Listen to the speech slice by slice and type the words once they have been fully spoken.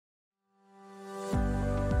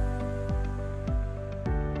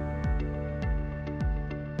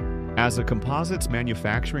As a composites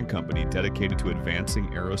manufacturing company dedicated to advancing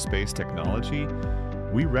aerospace technology,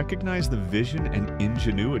 we recognize the vision and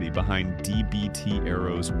ingenuity behind DBT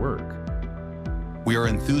Aero's work. We are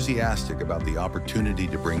enthusiastic about the opportunity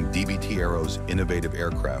to bring DBT Aero's innovative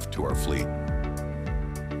aircraft to our fleet.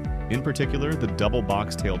 In particular, the double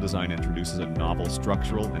box tail design introduces a novel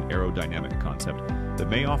structural and aerodynamic concept that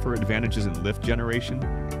may offer advantages in lift generation,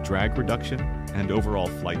 drag reduction, and overall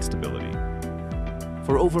flight stability.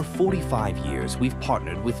 For over 45 years, we've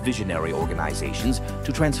partnered with visionary organizations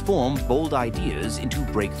to transform bold ideas into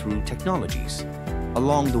breakthrough technologies.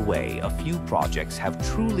 Along the way, a few projects have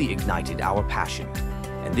truly ignited our passion,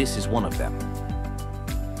 and this is one of them.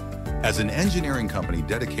 As an engineering company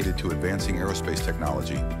dedicated to advancing aerospace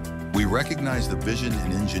technology, we recognize the vision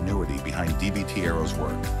and ingenuity behind DBT Aero's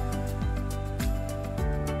work.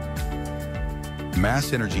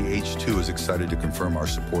 Mass Energy H2 is excited to confirm our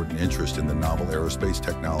support and interest in the novel aerospace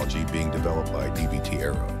technology being developed by DBT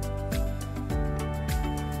Aero.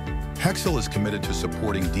 Hexcel is committed to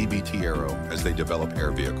supporting DBT Aero as they develop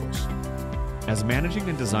air vehicles. As Managing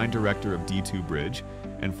and Design Director of D2 Bridge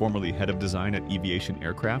and formerly Head of Design at Aviation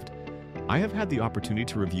Aircraft, I have had the opportunity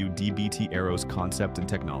to review DBT Aero's concept and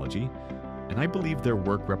technology, and I believe their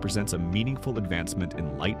work represents a meaningful advancement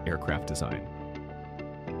in light aircraft design.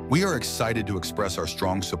 We are excited to express our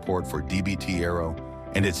strong support for DBT Aero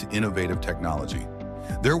and its innovative technology.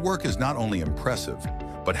 Their work is not only impressive,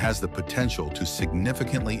 but has the potential to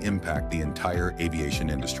significantly impact the entire aviation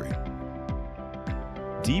industry.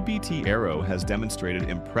 DBT Aero has demonstrated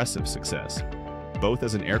impressive success, both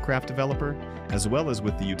as an aircraft developer as well as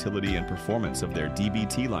with the utility and performance of their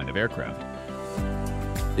DBT line of aircraft.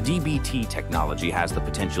 The DBT technology has the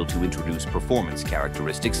potential to introduce performance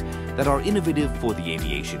characteristics that are innovative for the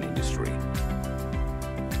aviation industry.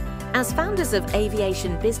 As founders of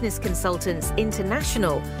Aviation Business Consultants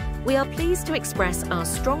International, we are pleased to express our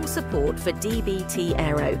strong support for DBT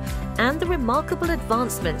Aero and the remarkable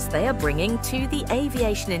advancements they are bringing to the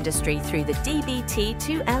aviation industry through the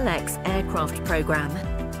DBT-2LX aircraft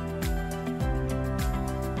program.